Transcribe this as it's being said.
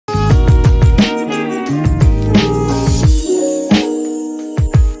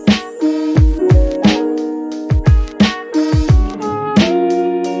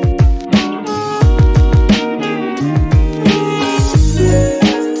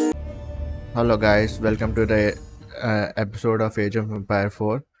Hello guys, welcome to the episode of Age of Empire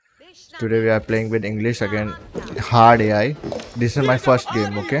 4. Today we are playing with English again, hard AI. This is my first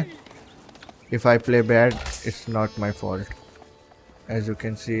game, okay? If I play bad, it's not my fault. As you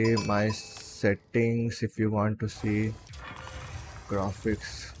can see, my settings, if you want to see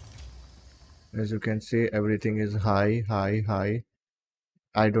graphics, as you can see, everything is high, high, high.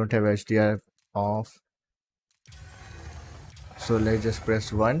 I don't have HDR off. So let's just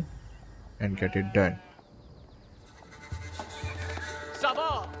press 1 and get it done.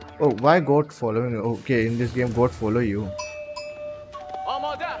 Oh, why goat following you? Okay, in this game, goat follow you.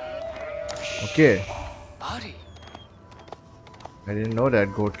 Okay, I didn't know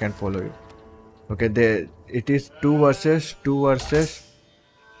that goat can follow you. Okay, it is 2 versus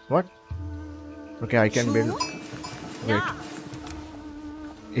what? Okay, I can build. Wait,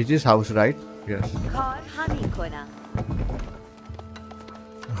 it is house, right? Yes.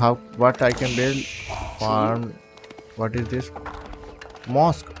 How? What I can build? Farm. What is this?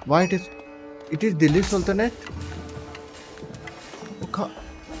 Mosque. Why it is? It is Delhi Sultanate. Oh,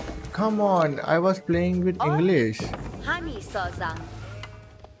 come on! I was playing with English.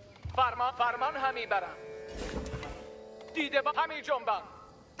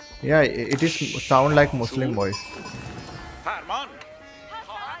 Yeah, it is sound like Muslim voice.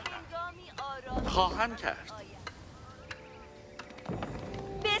 خواهم کرد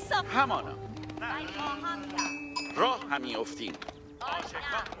همانا راه همی افتیم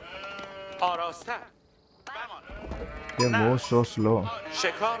آراسته They move so slow.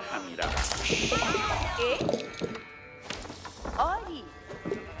 شکار همی روم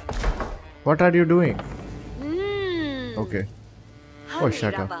What are you doing? Okay. Oh,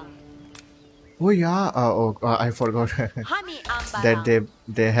 shut up. Oh yeah. I forgot that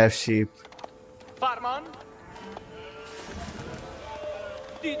they have sheep.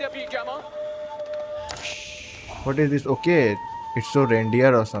 What is this? Okay, it's so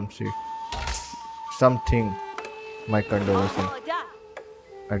reindeer or something. Something. My condolences.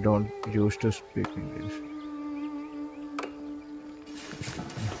 I don't used to speak English.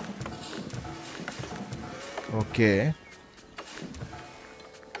 Okay.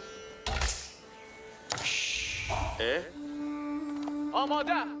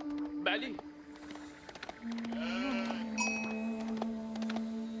 آماده بلی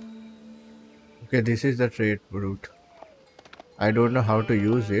Okay, this is the trade route. I don't know how to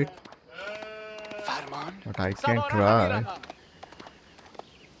use it, but I can try.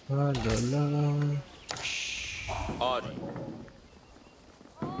 La, la, la. آری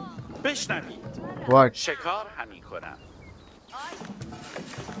بشنوید What? شکار همی کنم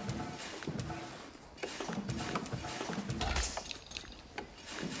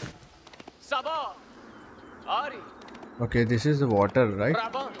Okay, this is the water, right?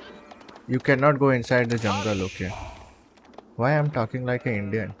 You cannot go inside the jungle, okay? Why I'm talking like an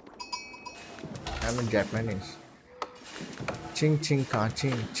Indian? I'm in Japanese. Ching ching ka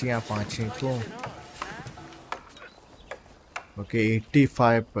ching chia pa ching boom. Okay,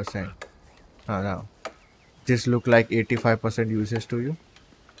 85%. Now this look like 85% uses to you.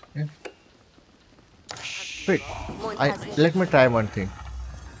 Yeah. Wait, let me try one thing.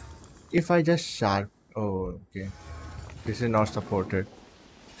 If I just sharp, oh okay, this is not supported.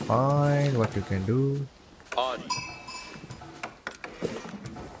 Fine, what you can do. آری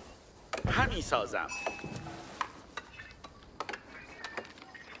همی سازم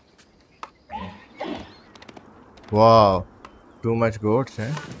Wow, too much goats,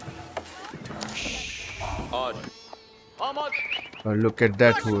 eh? آری Oh, look at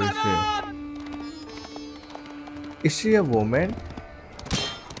that, who is here? Is she a woman?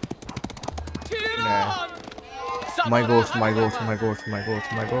 Nah. My ghost, my ghost, my ghost, my ghost,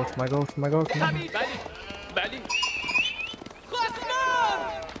 my ghost, my ghost, my ghost. بلی بلی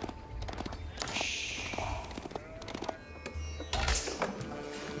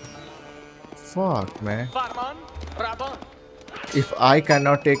Fuck, man. فرمان روان If I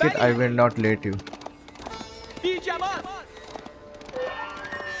cannot take it, I will not let you. بی جمال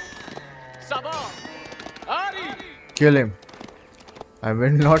سبا آری Kill him. I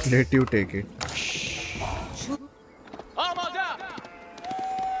will not let you take it. آماده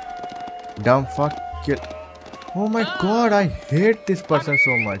Dumb fuck. Kill. Oh my god, I hate this person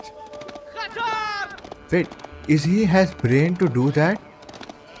so much. خطر Wait, is he has brain to do that?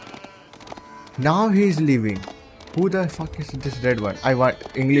 Now he is leaving. Who the fuck is this red one? I want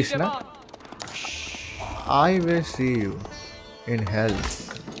English, na? I will see you in hell.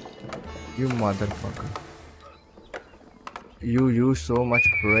 You motherfucker. You use so much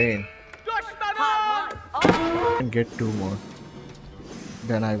brain. دشمنان And get 2 more.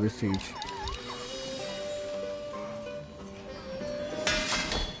 Then I will siege.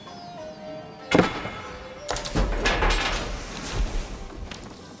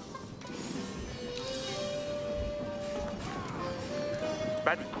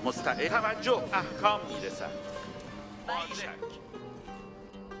 ولی مستعد توجه احکام میرسد.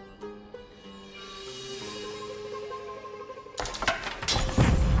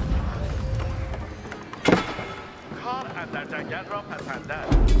 کار اندر جنگل را پسنده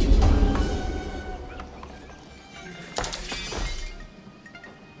است.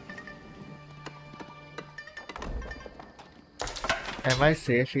 Am I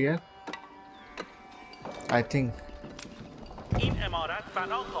safe here? I think. این عمارت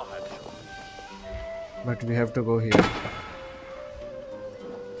بنا خواهد شد. But we have to go here.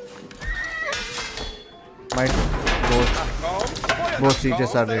 My both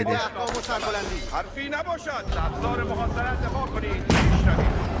sieges are ready. حرفی نباشد. ابزار محاصرت دفاع کنید. پیش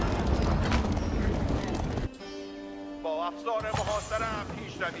روید. با افزار محاصره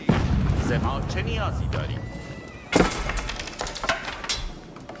پیش روید. زما چه نیازی دارید؟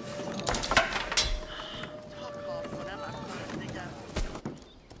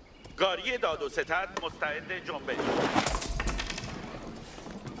 گاری داد و ستد مستعد جنبش.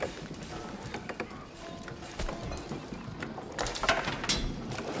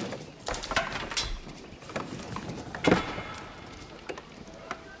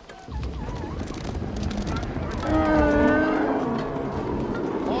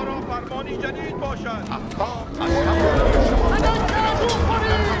 ما را فرمانی جدید باشد. احکام از همراهی شما.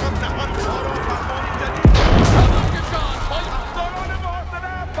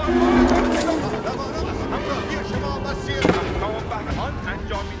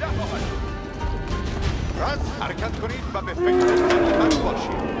 حرکت کنید و به فکر غنیمت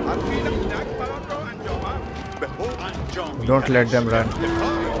باشید. حرفی نک بران را انجامم به خوب انجام. Don't let them run.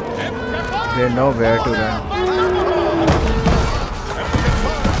 They know where to run.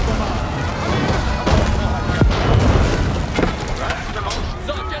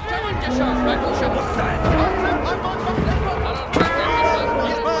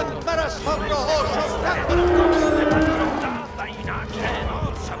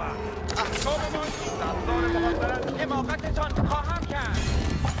 حماقتتان خواهم کرد.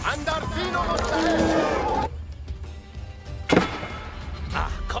 اندرزین و مستعد.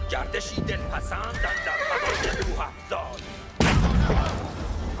 احکام گردشی دلپسندن در هوای روح افزای.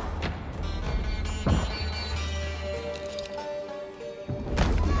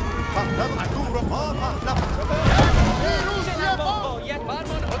 پهلو عدو رو ما پهلو پیروزی ما باید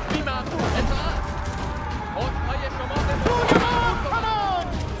فرمان حکمی مأمور اطاعت. حکمهای شما به سوی ما کمان.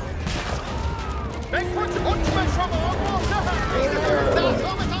 به حکم شما واضح است. در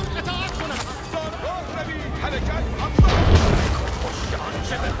احکامتان اطاعت کنم. راه روید. حرکت افزای. خوشیان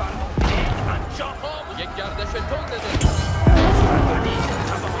چه بفرمایید انجام. یک گردش تند دل. سرگانی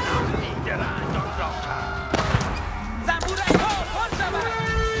توانم بیدرنگ آن را کرد. زنبورک ها پر شود.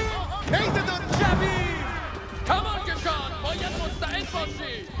 پیدتان شوید. کمانکشان باید مستعد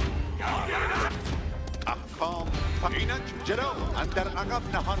باشید. احکام اینک جلو اندر عقب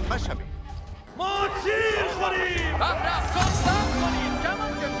نهان مشوید. ما تیر خوریم. بهر افکار صبر کنید.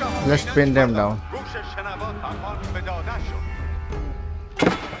 کمانکشان. Let's pin them down. گوش شنوا تمام به داده شد.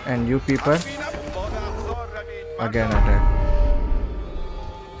 And you people باد افزار روید. again attack.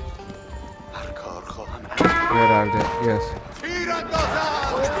 هر کار خواهم Where are they? Yes. تیر اندازد.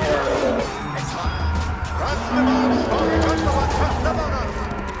 رسم ما شایگان و پهلوانان.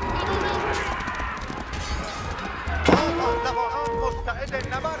 ما پهلوانان مستعد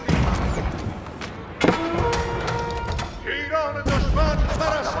نبردیم. ایران دشمن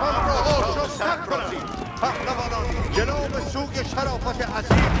بر اسمان را آشفته کنید. پهلوانان جلو به سوی شرافت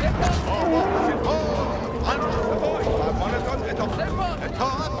عظیم. فرمانتان اطاعت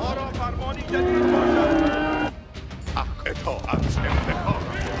ما را فرمانی جدید باشد. اطاعت افتخار.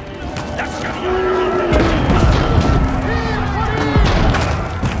 لشکریان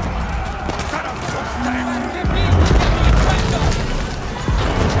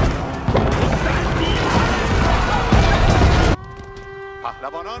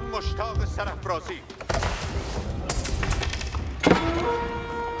پهلوانان مشتاق سرافرازی.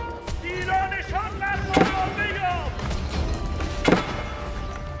 ایرانشان بر ما را بیاب.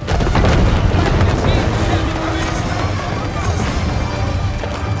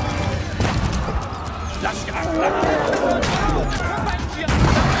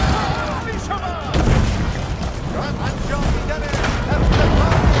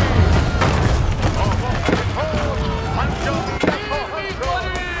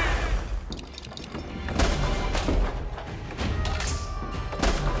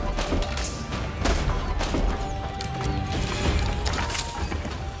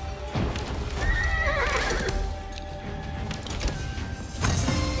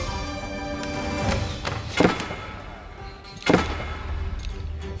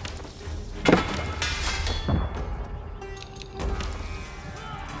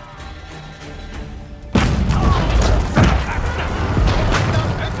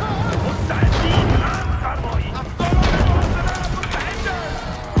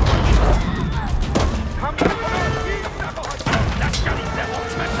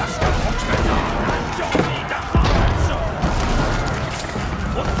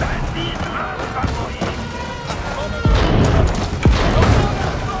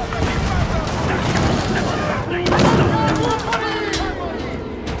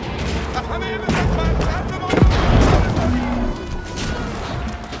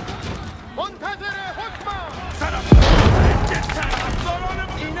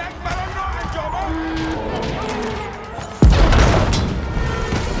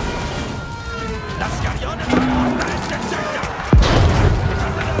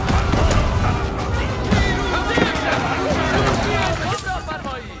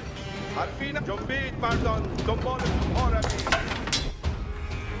 حرفی جنبید مردان دنبال توپها روید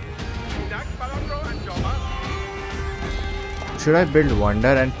اینک بران را انجامد Should I build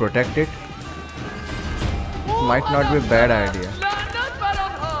wonder and protect it? Might not be a bad idea. لعنت بر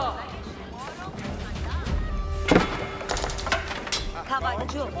آنها.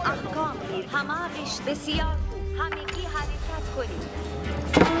 توجه احکام گیر همه بسیار خوب همگی حرکت کنید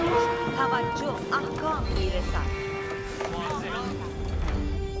توجه احکام میرسد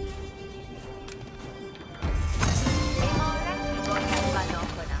امارتی باید بنا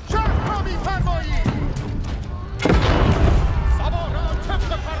کنم شرط را می‌فرمایید. سواران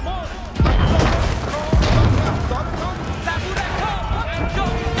طبق فرمان. زبور کار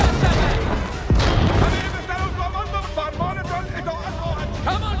انجام گردد. همه به سر و سامان به فرمانتان اطاعت خواهد شد.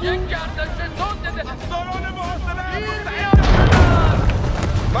 همان یک گردش تند افسران محاصره مستعد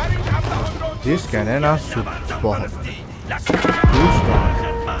بر این ابلهان را These cannon are super too strong.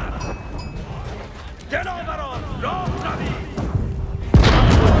 دلاوران راه روید.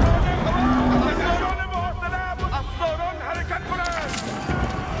 افسران محاصره افسران حرکت کنند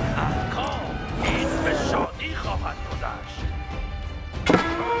احکام این به شادی خواهد گذشت.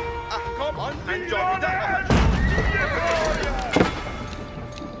 احکام آن انجامیده خواهد شد.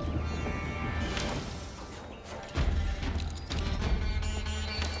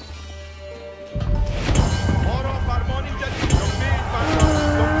 ما را فرمانی جدید جنبید مردان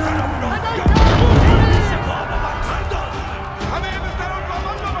همه به سر و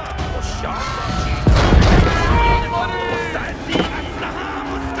سامان ببند هوشیار باشید. مستعدی اسلحه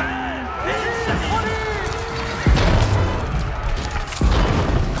مستعد.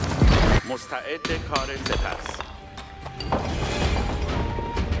 مستعد کار سپس.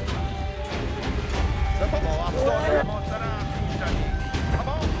 سپاه با افسار محاصره جدید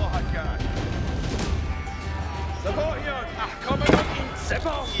تمام خواهد کرد سپاهیان احکامتان این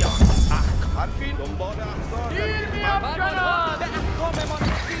سپاهیان حرفی دنبال افسار بر آنها. به احکاممان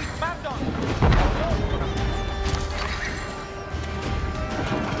رسید مردان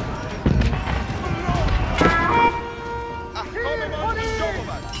احکاممان اینجا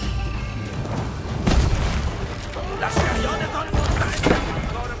بود لشکریانتان مستعد.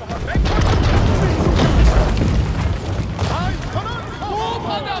 افسار محاصره خوب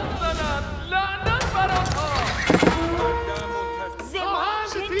هدف زدند. لعنت بر آنها. زمان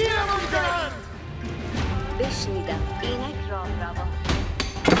چنین بشنیدم اینک راه روان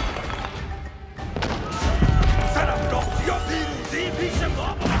سرافراز یا پیروزی پیش ما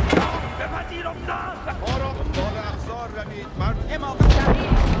بپذیرم نه. ما را دنبال افسار روید مرد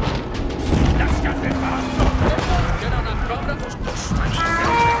لشکر بفرد. چنان احکام را دشمنی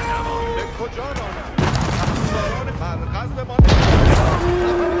زنده به کجا رانند افساران برغزبمان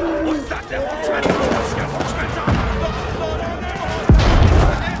مستعد حکمت لشکر حکمتان. افساران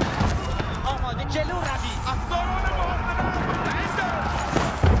محاصره آماده جلو روید. افساران محاصره مستعدند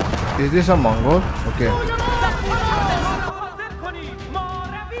Is this a Mongol? Okay.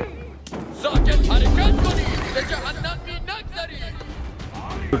 ساکت حرکت کنید. به جهنم بی نگذارید.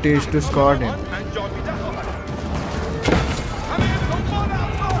 Duty is to escort him. انجامیده خواهد همه دنبال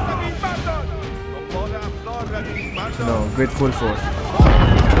افسار روید مردان دنبال افسار روید مردان No, with full force.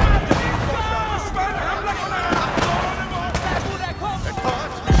 دشمن حمله کنند افساران محاصره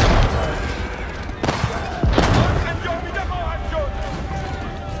اطاعت آن انجامیده خواهد شد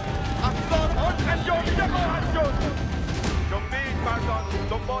افسار آن انجامیده خواهد شد جنبید مردان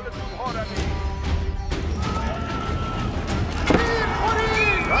دنبال توپها روید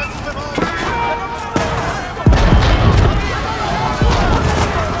رسم ما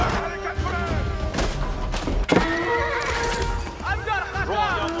حرکت کنند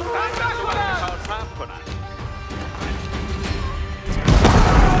رویا مستعد کار صبر کنند.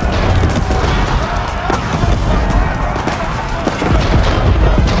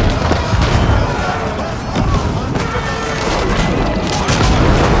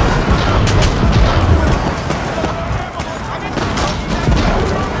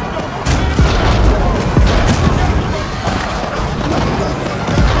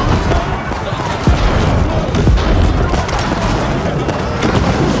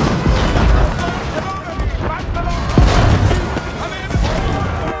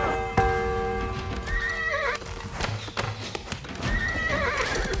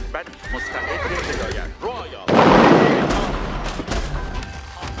 بعد مستعد هدایت. رویا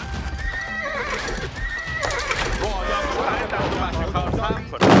مستعد از بحر کار صبر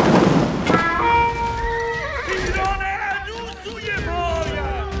کنند. ایران عدو سوی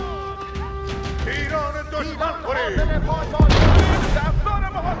پایان. ایران دشمن کنید افسار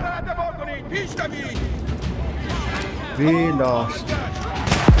محاصره دفاع کنید پیش روید We lost.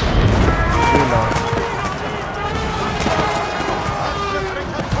 We lost.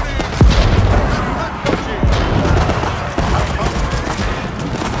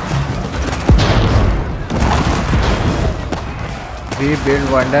 We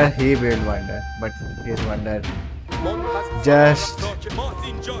build wonder, he build wonder, but his wonder just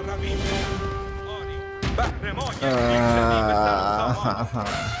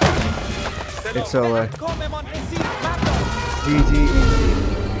it's over. GG.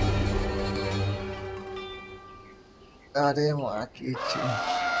 अरे माँ की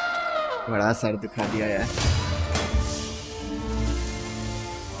बड़ा सर दिखा दिया यार.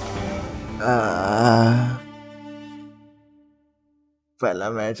 पहला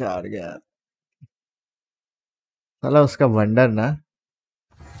मैच हार गया साला उसका वंडर ना.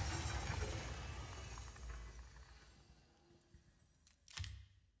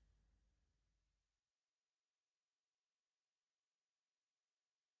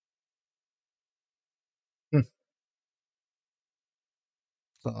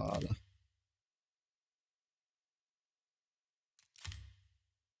 साला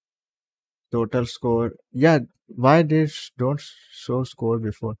total score. Yeah, why they don't show score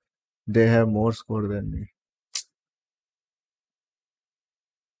before? They have more score than me.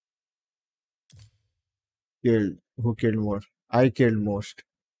 Killed. Who killed more? I killed most.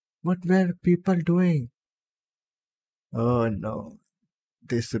 What were people doing? Oh no.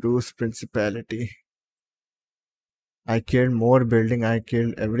 This Rus principality. I killed more building. I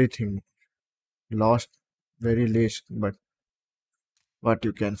killed everything. Lost very least, but what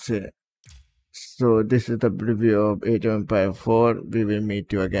you can say. So this is the preview of Age of Empire 4. We will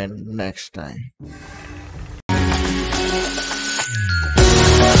meet you again next time.